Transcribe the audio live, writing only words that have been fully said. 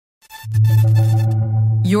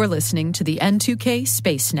You're listening to the N2K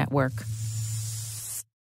Space Network.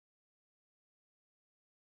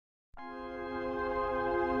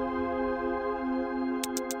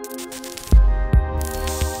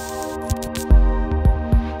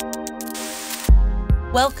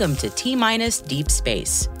 Welcome to T- Deep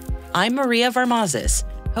Space. I'm Maria Varmazis,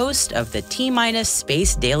 host of the T-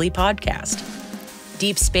 Space Daily podcast.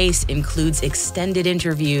 Deep Space includes extended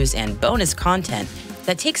interviews and bonus content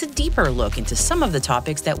that takes a deeper look into some of the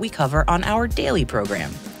topics that we cover on our daily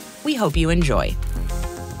program. We hope you enjoy.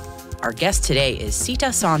 Our guest today is Sita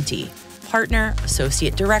Sonty, partner,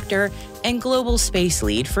 associate director, and global space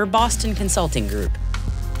lead for Boston Consulting Group.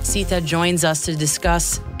 Sita joins us to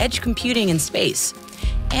discuss edge computing in space.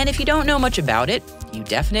 And if you don't know much about it, you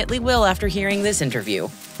definitely will after hearing this interview.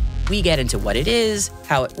 We get into what it is,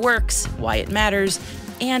 how it works, why it matters,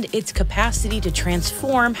 and its capacity to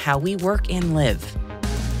transform how we work and live.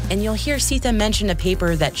 And you'll hear Sita mention a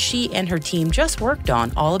paper that she and her team just worked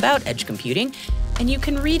on all about edge computing, and you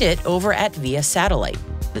can read it over at Via Satellite.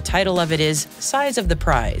 The title of it is Size of the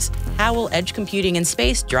Prize: How Will Edge Computing in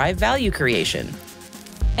Space Drive Value Creation?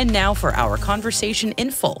 And now for our conversation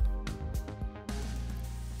in full.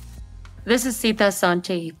 This is Sita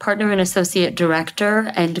Sonty, partner and associate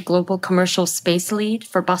director and global commercial space lead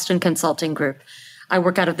for Boston Consulting Group. I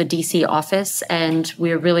work out of the DC office, and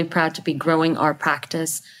we are really proud to be growing our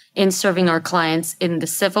practice in serving our clients in the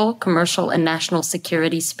civil, commercial, and national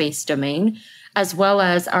security space domain, as well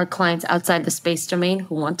as our clients outside the space domain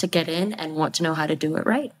who want to get in and want to know how to do it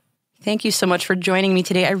right. Thank you so much for joining me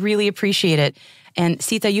today. I really appreciate it. And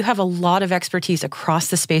Sita, you have a lot of expertise across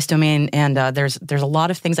the space domain, and there's a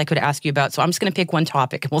lot of things I could ask you about. So I'm just going to pick one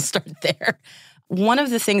topic, and we'll start there. One of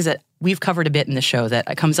the things that we've covered a bit in the show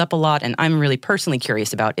that comes up a lot, and I'm really personally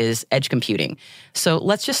curious about, is edge computing. So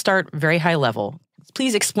let's just start very high level.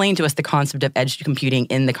 Please explain to us the concept of edge computing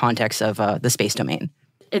in the context of the space domain.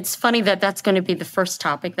 It's funny that that's going to be the first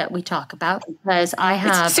topic that we talk about, because I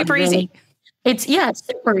have... It's super easy. It's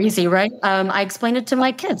super easy, right? I explain it to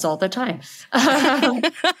my kids all the time.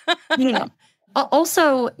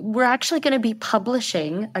 Also, we're actually going to be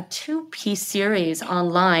publishing a 2-piece series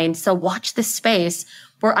online. So watch this space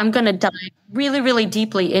where I'm going to dive really, really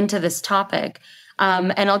deeply into this topic.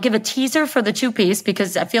 And I'll give a teaser for the 2-piece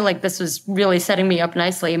because I feel like this was really setting me up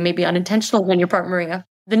nicely and maybe unintentional on your part, Maria.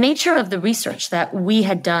 The nature of the research that we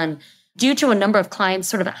had done due to a number of clients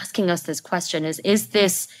sort of asking us this question is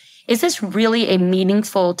this really a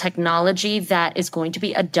meaningful technology that is going to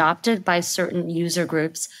be adopted by certain user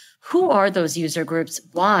groups? Who are those user groups?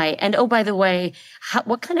 Why? And oh, by the way,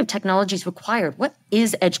 what kind of technology is required? What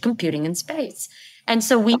is edge computing in space? And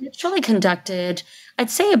so we actually conducted,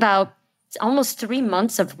 I'd say, about almost 3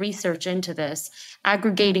 months of research into this,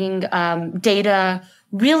 aggregating data,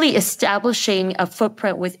 really establishing a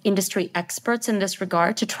footprint with industry experts in this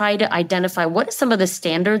regard to try to identify what are some of the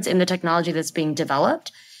standards in the technology that's being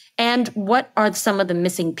developed, and what are some of the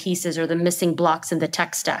missing pieces or the missing blocks in the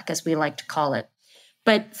tech stack, as we like to call it.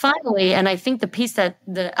 But finally, and I think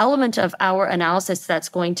the element of our analysis that's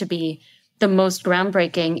going to be the most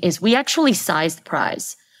groundbreaking is we actually size the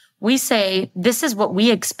prize. We say, this is what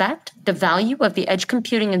we expect the value of the edge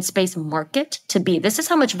computing and space market to be. This is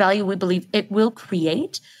how much value we believe it will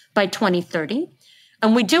create by 2030.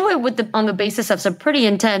 And we do it on the basis of some pretty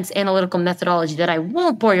intense analytical methodology that I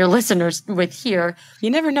won't bore your listeners with here. You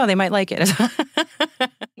never know, they might like it.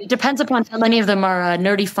 It depends upon how many of them are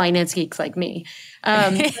nerdy finance geeks like me.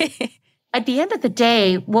 At the end of the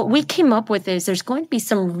day, what we came up with is there's going to be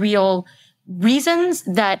some real reasons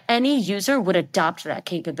that any user would adopt that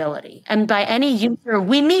capability. And by any user,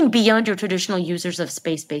 we mean beyond your traditional users of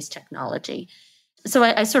space-based technology. So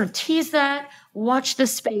I sort of tease that, watch the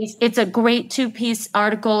space. It's a great 2-piece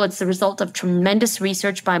article. It's the result of tremendous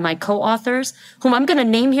research by my co-authors, whom I'm going to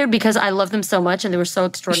name here because I love them so much and they were so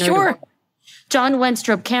extraordinary. Sure. John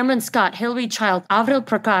Wenstrup, Cameron Scott, Hilary Child, Avril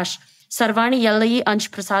Prakash, Sarvani Yali,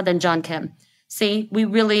 Ansh Prasad, and John Kim. See, we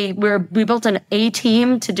built an A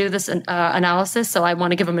team to do this analysis, so I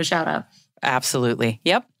want to give them a shout out. Absolutely.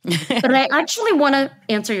 Yep. But I actually want to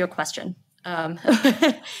answer your question.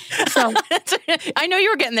 So I know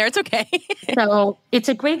you were getting there. It's okay. So it's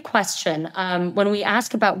a great question. When we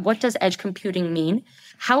ask about what does edge computing mean,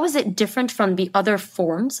 how is it different from the other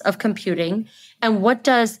forms of computing, and what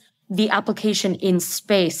does the application in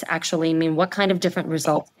space actually mean? What kind of different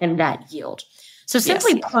results can that yield? So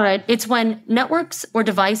simply put, it's when networks or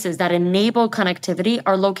devices that enable connectivity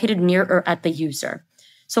are located near or at the user.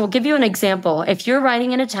 So I'll give you an example. If you're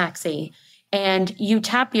riding in a taxi and you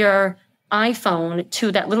tap your iPhone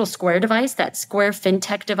to that little square device, that square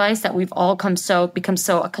fintech device that we've all become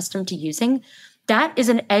so accustomed to using, that is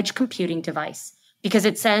an edge computing device because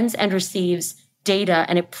it sends and receives data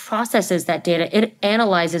and it processes that data. It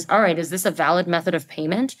analyzes, all right, is this a valid method of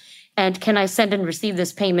payment? And can I send and receive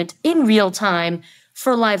this payment in real time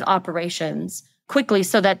for live operations quickly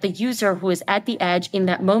so that the user who is at the edge in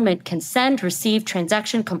that moment can send, receive,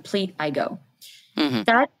 transaction complete, I go. Mm-hmm.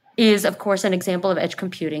 That is, of course, an example of edge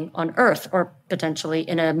computing on Earth or potentially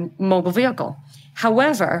in a mobile vehicle.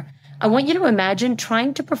 However, I want you to imagine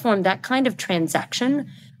trying to perform that kind of transaction,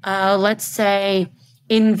 let's say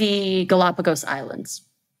in the Galapagos Islands.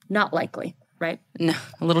 Not likely, right? No,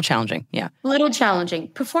 a little challenging, yeah. A little challenging.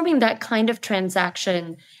 Performing that kind of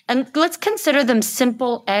transaction, and let's consider them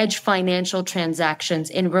simple edge financial transactions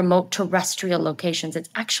in remote terrestrial locations. It's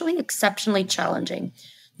actually exceptionally challenging.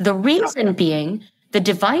 The reason being, the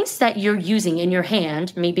device that you're using in your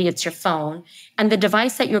hand, maybe it's your phone, and the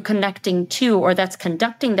device that you're connecting to or that's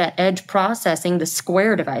conducting that edge processing, the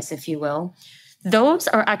square device, if you will, those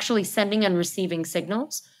are actually sending and receiving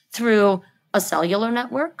signals through a cellular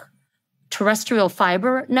network, terrestrial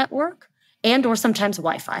fiber network, and or sometimes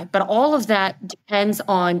Wi-Fi. But all of that depends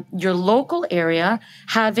on your local area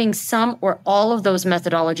having some or all of those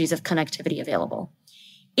methodologies of connectivity available.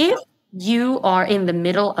 If you are in the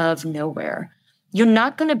middle of nowhere, you're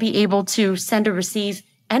not going to be able to send or receive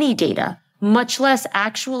any data, much less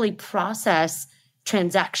actually process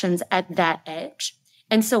transactions at that edge.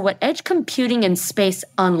 And so what edge computing in space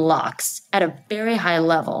unlocks at a very high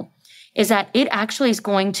level is that it actually is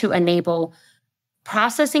going to enable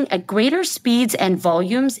processing at greater speeds and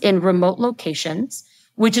volumes in remote locations,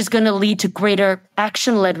 which is going to lead to greater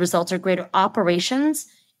action-led results or greater operations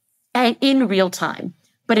and in real time.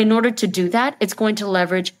 But in order to do that, it's going to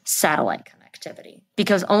leverage satellite connectivity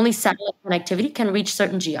because only satellite connectivity can reach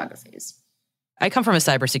certain geographies. I come from a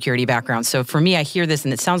cybersecurity background, so for me, I hear this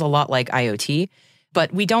and it sounds a lot like IoT,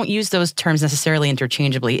 but we don't use those terms necessarily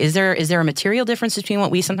interchangeably. Is there a material difference between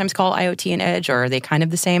what we sometimes call IoT and edge, or are they kind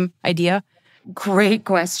of the same idea? Great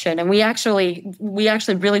question. And we actually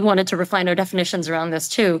really wanted to refine our definitions around this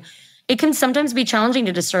too. It can sometimes be challenging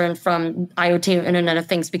to discern from IoT or Internet of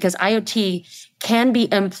Things because IoT can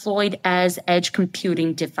be employed as edge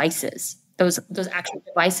computing devices. Those actual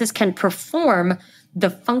devices can perform the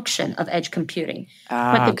function of edge computing.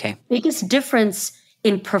 But the biggest difference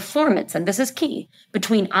in performance, and this is key,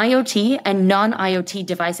 between IoT and non-IoT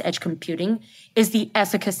device edge computing is the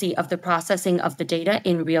efficacy of the processing of the data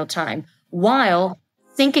in real time, while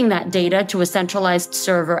syncing that data to a centralized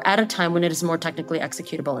server at a time when it is more technically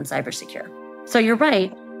executable and cybersecure. So you're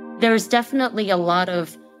right, there's definitely a lot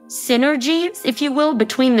of synergies, if you will,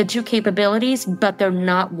 between the two capabilities, but they're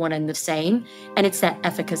not one and the same. And it's that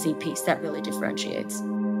efficacy piece that really differentiates.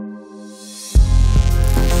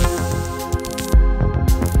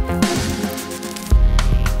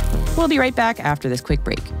 We'll be right back after this quick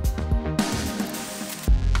break.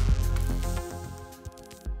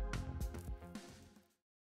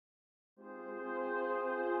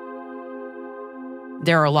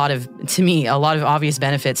 There are a lot of obvious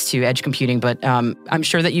benefits to edge computing, but I'm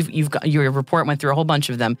sure that you've got, your report went through a whole bunch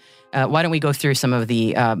of them. Why don't we go through some of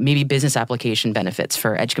the maybe business application benefits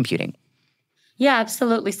for edge computing? Yeah,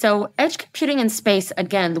 absolutely. So edge computing in space,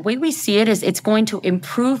 again, the way we see it is it's going to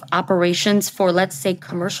improve operations for, let's say,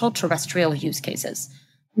 commercial terrestrial use cases.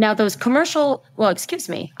 Now, those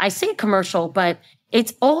I say commercial, but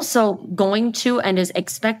it's also going to and is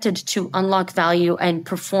expected to unlock value and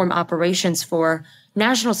perform operations for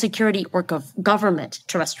national security or government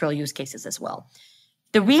terrestrial use cases as well.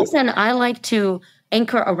 The reason I like to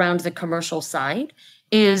anchor around the commercial side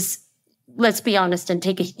is, let's be honest and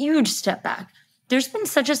take a huge step back. There's been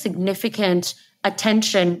such a significant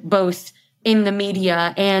attention both in the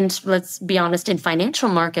media and, let's be honest, in financial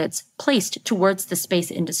markets placed towards the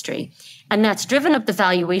space industry. And that's driven up the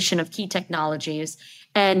valuation of key technologies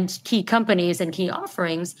and key companies and key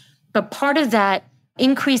offerings. But part of that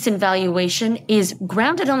increase in valuation is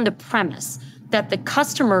grounded on the premise that the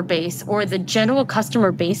customer base or the general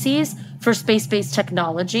customer bases for space-based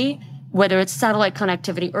technology, whether it's satellite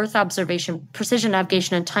connectivity, Earth observation, precision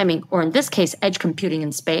navigation and timing, or in this case, edge computing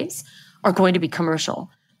in space, are going to be commercial.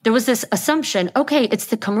 There was this assumption, okay, it's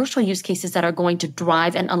the commercial use cases that are going to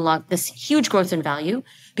drive and unlock this huge growth in value,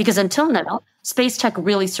 because until now, space tech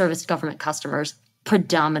really serviced government customers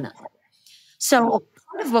predominantly. So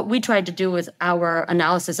part of what we tried to do with our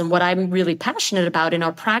analysis and what I'm really passionate about in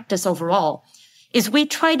our practice overall is we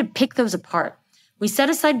try to pick those apart. We set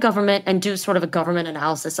aside government and do sort of a government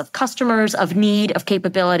analysis of customers, of need, of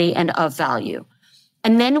capability, and of value.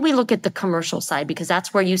 And then we look at the commercial side, because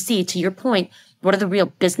that's where you see, to your point, what are the real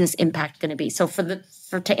business impact going to be? So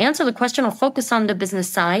to answer the question, I'll focus on the business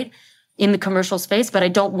side in the commercial space, but I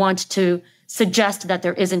don't want to suggest that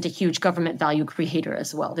there isn't a huge government value creator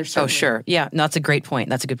as well. There's certainly. Oh, sure. Yeah, no, that's a great point.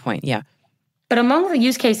 That's a good point. Yeah. But among the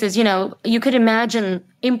use cases, you could imagine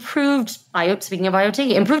improved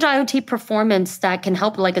IoT performance that can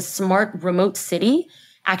help like a smart remote city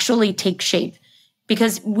actually take shape.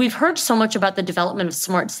 Because we've heard so much about the development of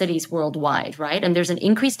smart cities worldwide, right? And there's an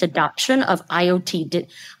increased adoption of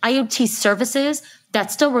IoT services that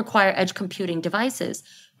still require edge computing devices.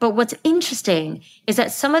 But what's interesting is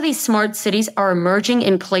that some of these smart cities are emerging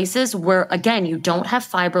in places where, again, you don't have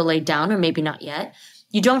fiber laid down, or maybe not yet.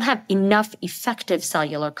 You don't have enough effective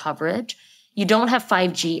cellular coverage. You don't have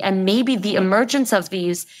 5G. And maybe the emergence of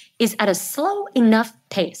these is at a slow enough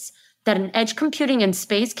pace that an edge computing and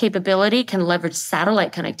space capability can leverage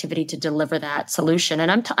satellite connectivity to deliver that solution.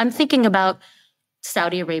 And I'm thinking about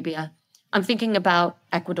Saudi Arabia. I'm thinking about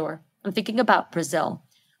Ecuador. I'm thinking about Brazil.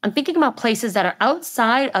 I'm thinking about places that are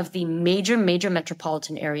outside of the major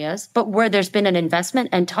metropolitan areas, but where there's been an investment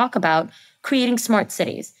and talk about creating smart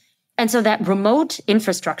cities. And so that remote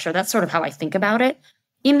infrastructure, that's sort of how I think about it.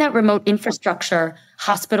 In that remote infrastructure,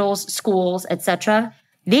 hospitals, schools, etc.,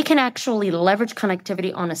 they can actually leverage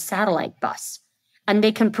connectivity on a satellite bus, and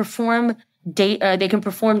they can perform data. They can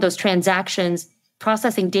perform those transactions,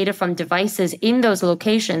 processing data from devices in those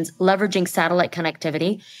locations, leveraging satellite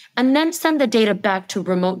connectivity, and then send the data back to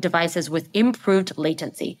remote devices with improved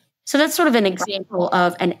latency. So that's sort of an example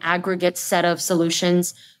of an aggregate set of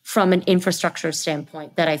solutions from an infrastructure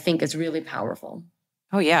standpoint that I think is really powerful.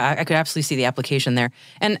 Oh, yeah, I could absolutely see the application there.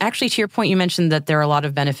 And actually, to your point, you mentioned that there are a lot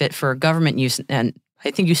of benefit for government use, and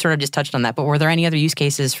I think you sort of just touched on that, but were there any other use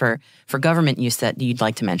cases for government use that you'd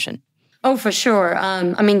like to mention? Oh, for sure.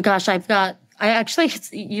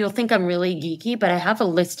 You'll think I'm really geeky, but I have a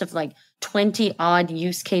list of like 20 odd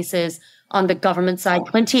use cases on the government side,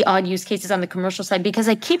 20 odd use cases on the commercial side, because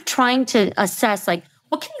I keep trying to assess like,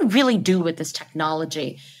 what can you really do with this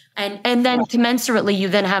technology? And then commensurately, you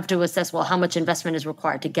then have to assess, well, how much investment is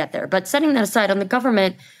required to get there. But setting that aside on the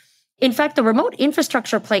government, in fact, the remote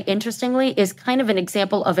infrastructure play, interestingly, is kind of an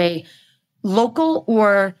example of a local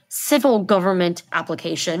or civil government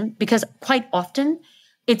application, because quite often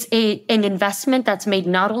it's an investment that's made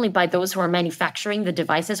not only by those who are manufacturing the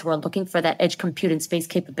devices who are looking for that edge compute and space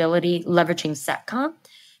capability leveraging SATCOM,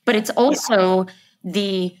 but it's also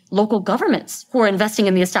the local governments who are investing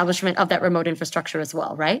in the establishment of that remote infrastructure as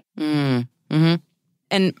well, right? Mm-hmm.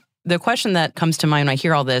 And the question that comes to mind when I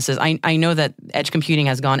hear all this is, I know that edge computing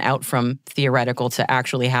has gone out from theoretical to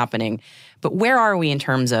actually happening, but where are we in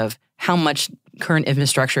terms of how much current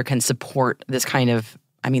infrastructure can support this kind of,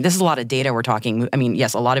 this is a lot of data we're talking.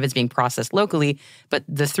 Yes, a lot of it's being processed locally, but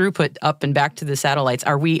the throughput up and back to the satellites,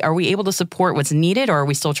 are we able to support what's needed, or are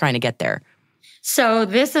we still trying to get there? So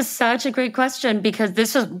this is such a great question, because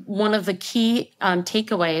this is one of the key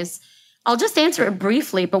takeaways. I'll just answer it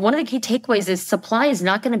briefly, but one of the key takeaways is supply is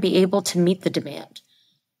not going to be able to meet the demand.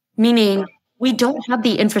 Meaning we don't have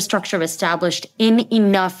the infrastructure established in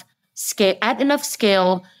enough scale, at enough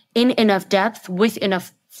scale, in enough depth, with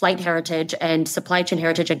enough flight heritage and supply chain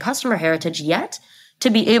heritage and customer heritage yet to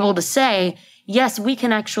be able to say, yes, we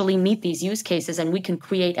can actually meet these use cases and we can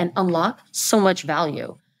create and unlock so much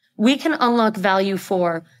value. We can unlock value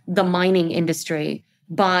for the mining industry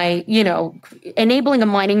by, enabling a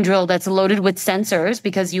mining drill that's loaded with sensors,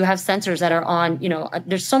 because you have sensors that are on,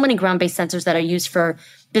 there's so many ground-based sensors that are used for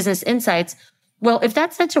business insights. Well, if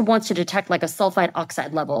that sensor wants to detect like a sulfide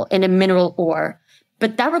oxide level in a mineral ore,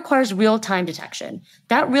 but that requires real-time detection.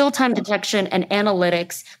 That real-time detection and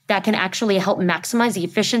analytics that can actually help maximize the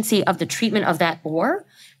efficiency of the treatment of that ore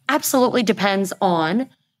absolutely depends on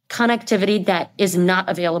connectivity that is not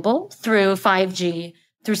available through 5G,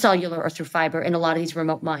 through cellular, or through fiber in a lot of these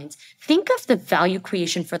remote mines. Think of the value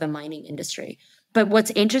creation for the mining industry. But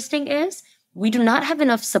what's interesting is we do not have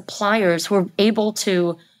enough suppliers who are able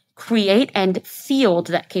to create and field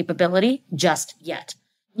that capability just yet.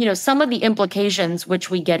 Some of the implications which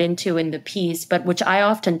we get into in the piece, but which I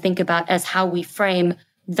often think about as how we frame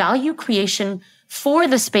value creation for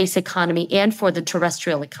the space economy and for the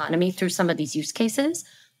terrestrial economy through some of these use cases,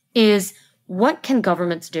 is what can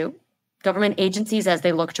governments do? Government agencies, as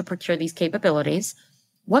they look to procure these capabilities.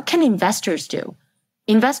 What can investors do?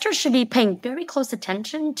 Investors should be paying very close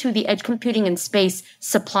attention to the edge computing and space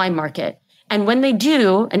supply market. And when they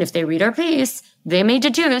do, and if they read our piece, they may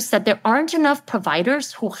deduce that there aren't enough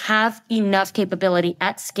providers who have enough capability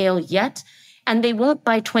at scale yet, and they won't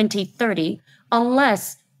by 2030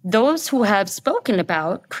 unless those who have spoken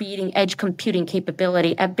about creating edge computing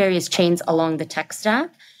capability at various chains along the tech stack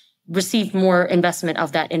receive more investment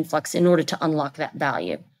of that influx in order to unlock that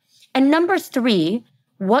value. And number 3,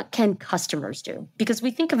 what can customers do? Because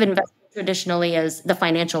we think of investment traditionally as the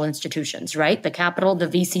financial institutions, right? The capital, the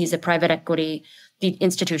VCs, the private equity, the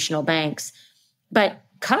institutional banks. But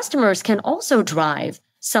customers can also drive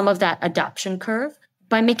some of that adoption curve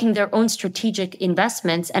by making their own strategic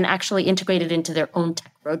investments and actually integrate it into their own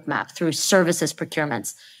tech roadmap through services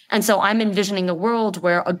procurements. And so I'm envisioning a world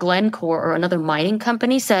where a Glencore or another mining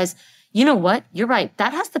company says, you know what, you're right,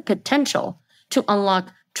 that has the potential to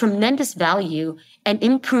unlock tremendous value and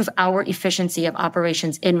improve our efficiency of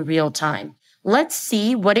operations in real time. Let's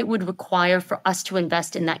see what it would require for us to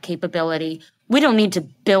invest in that capability. We don't need to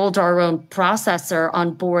build our own processor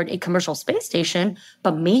on board a commercial space station,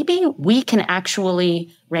 but maybe we can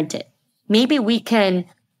actually rent it. Maybe we can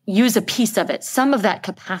use a piece of it, some of that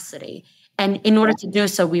capacity. And in order to do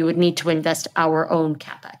so, we would need to invest our own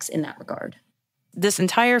CapEx in that regard. This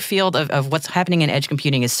entire field of what's happening in edge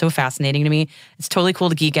computing is so fascinating to me. It's totally cool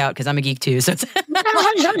to geek out because I'm a geek too. So it's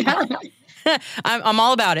I'm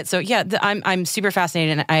all about it. So yeah, I'm super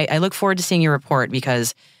fascinated, and I look forward to seeing your report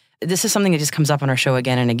because this is something that just comes up on our show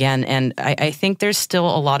again and again. And I think there's still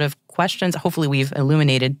a lot of questions. Hopefully we've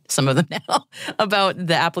illuminated some of them now about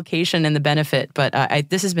the application and the benefit. But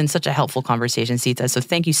this has been such a helpful conversation, Sita. So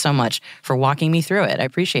thank you so much for walking me through it. I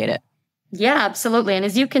appreciate it. Yeah, absolutely. And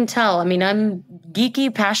as you can tell, I mean, I'm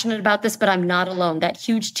geeky, passionate about this, but I'm not alone. That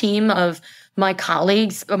huge team of my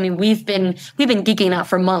colleagues, I mean, we've been geeking out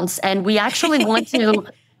for months, and we actually want to,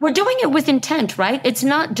 we're doing it with intent, right? It's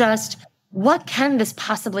not just what can this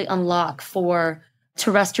possibly unlock for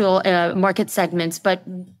terrestrial market segments, but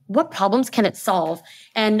what problems can it solve?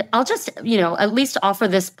 And I'll just, at least offer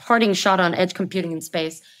this parting shot on edge computing in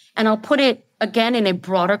space. And I'll put it again in a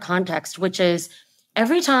broader context, which is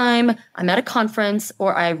every time I'm at a conference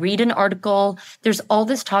or I read an article, there's all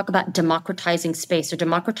this talk about democratizing space or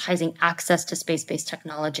democratizing access to space-based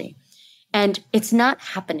technology. And it's not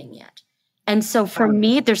happening yet. And so for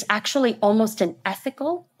me, there's actually almost an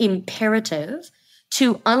ethical imperative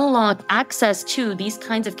to unlock access to these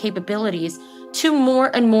kinds of capabilities to more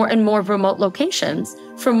and more and more remote locations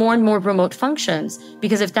for more and more remote functions.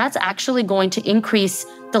 Because if that's actually going to increase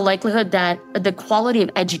the likelihood that the quality of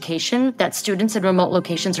education that students in remote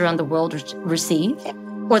locations around the world receive,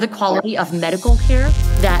 or the quality of medical care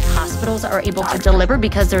that hospitals are able to deliver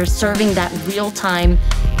because they're serving that real-time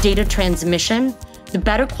data transmission, the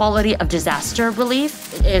better quality of disaster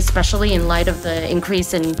relief, especially in light of the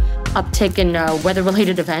increase in uptick in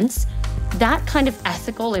weather-related events, that kind of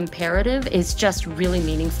ethical imperative is just really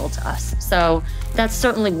meaningful to us. So that's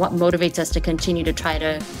certainly what motivates us to continue to try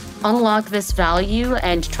to unlock this value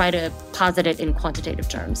and try to posit it in quantitative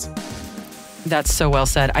terms. That's so well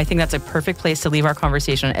said. I think that's a perfect place to leave our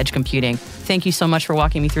conversation on edge computing. Thank you so much for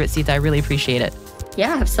walking me through it, Sita. I really appreciate it.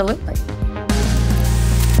 Yeah, absolutely.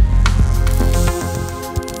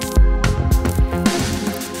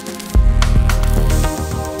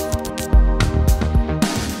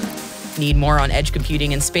 Need more on edge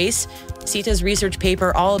computing in space? Sita's research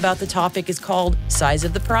paper all about the topic is called Size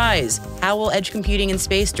of the Prize: How Will Edge Computing in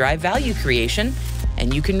Space Drive Value Creation?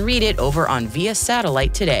 And you can read it over on Via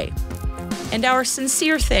Satellite today. And our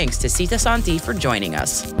sincere thanks to Sita Sonty for joining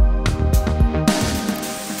us.